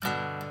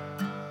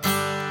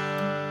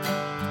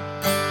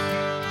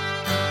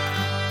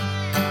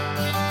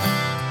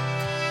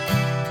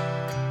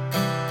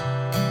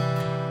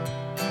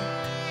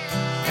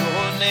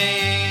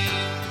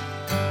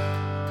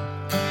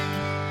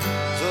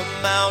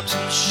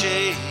mountains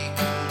shake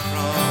and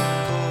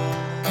crumble.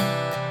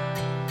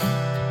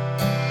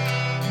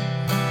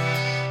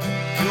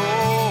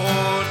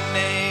 Your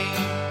name,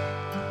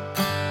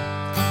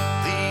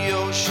 the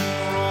ocean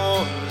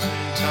roars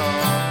and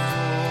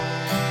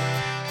tumbles.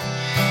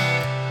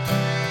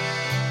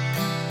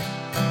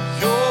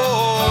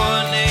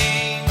 Your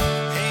name,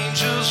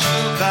 angels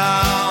will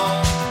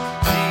bow,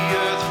 the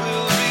earth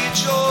will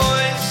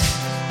rejoice,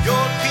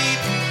 your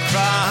people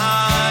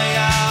cry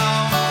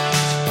out.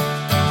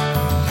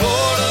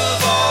 Lord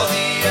of all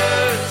the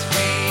earth,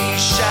 we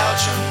shout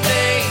your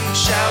name,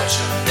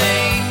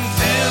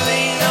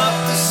 filling up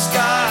the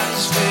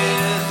skies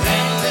with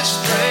endless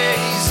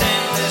praise,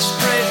 endless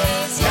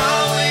praise.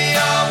 Yahweh,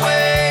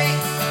 Yahweh,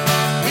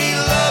 we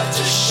love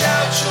to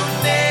shout your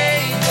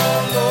name,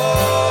 oh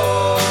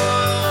Lord.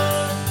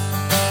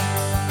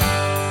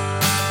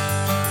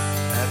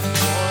 At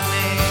your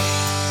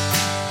name,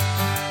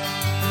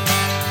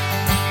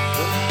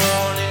 the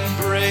morning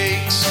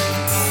breaks in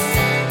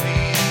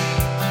glory.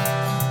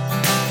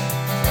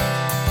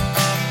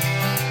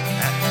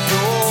 At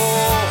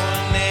your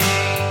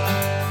name,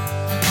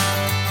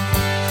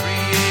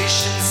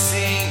 creation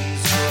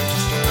sings your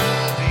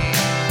story.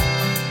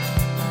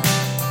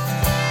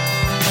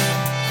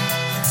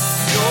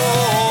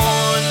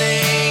 Your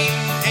name,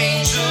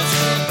 angels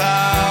will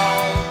bow,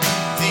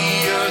 the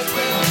earth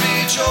will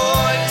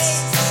rejoice,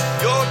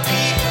 your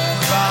people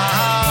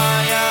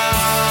cry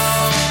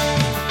out.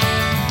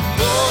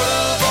 Lord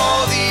of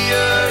all the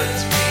earth,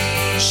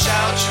 we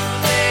shout your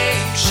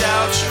name,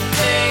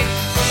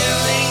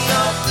 filling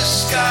up the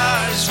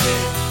skies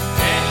with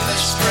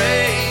endless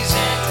praise,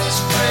 endless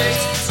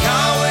praise.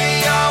 Yahweh,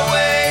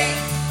 Yahweh,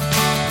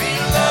 we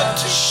love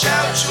to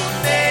shout your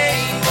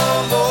name, oh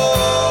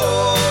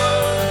Lord.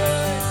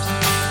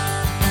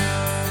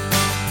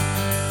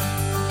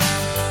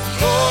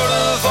 Lord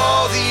of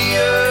all the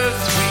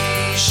earth,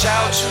 we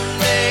shout your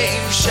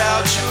name,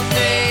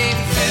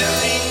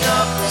 filling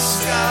up the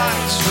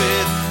skies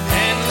with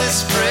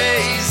endless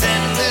praise,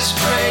 endless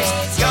praise.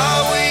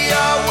 Yahweh,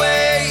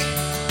 Yahweh,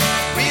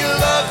 we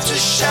love to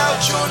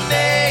shout your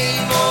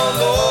name, oh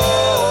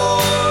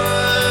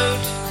Lord.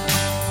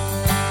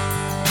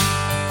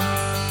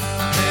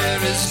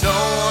 There is no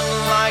one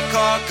like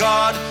our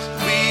God,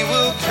 we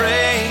will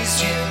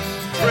praise you,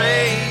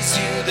 praise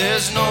you.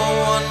 There's no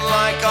one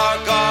like our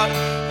God,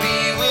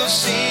 we will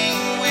sing,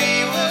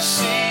 we will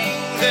sing.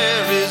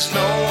 There is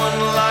no one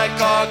like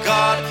our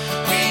God,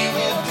 we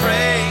will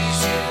praise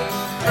you,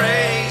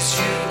 praise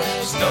you.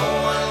 There's no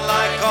one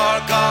like our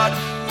God,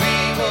 we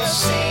will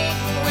sing,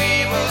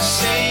 we will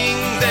sing.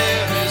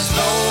 There is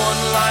no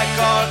one like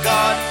our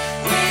God,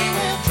 we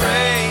will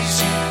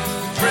praise you,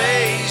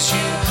 praise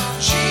you.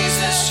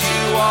 Jesus,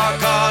 you are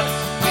God,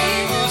 we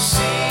will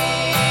sing.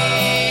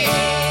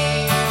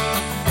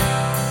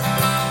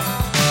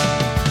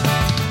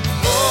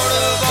 Lord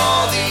of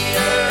all the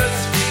earth,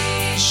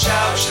 we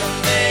shout your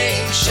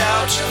name,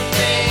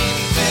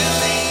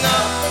 filling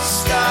up the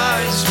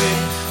skies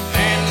with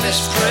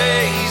endless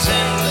praise,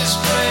 endless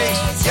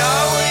praise.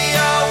 Yahweh,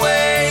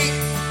 Yahweh,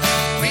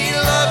 we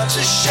love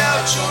to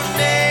shout your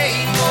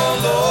name, oh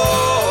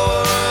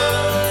Lord.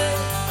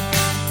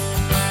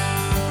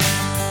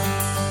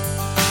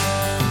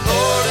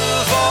 Lord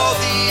of all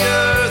the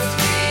earth,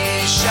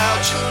 we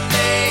shout your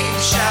name,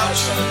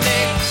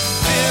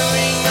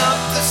 filling up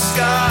the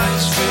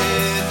skies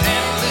with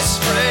endless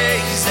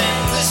praise,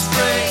 endless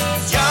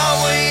praise.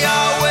 Yahweh,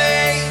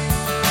 Yahweh,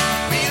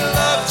 we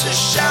love to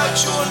shout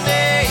your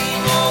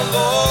name, oh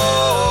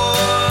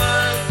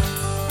Lord.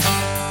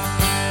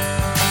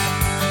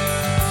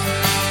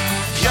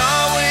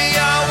 Yahweh,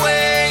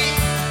 Yahweh,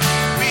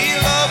 we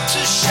love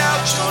to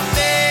shout your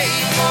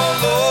name, oh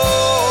Lord.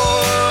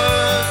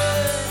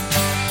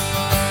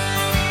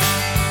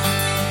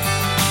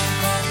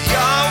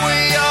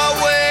 Yahweh,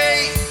 Yahweh,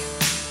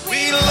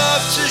 we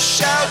love to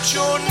shout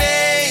your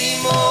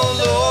name, oh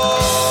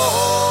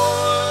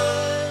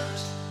Lord.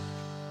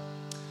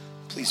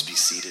 Please be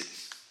seated.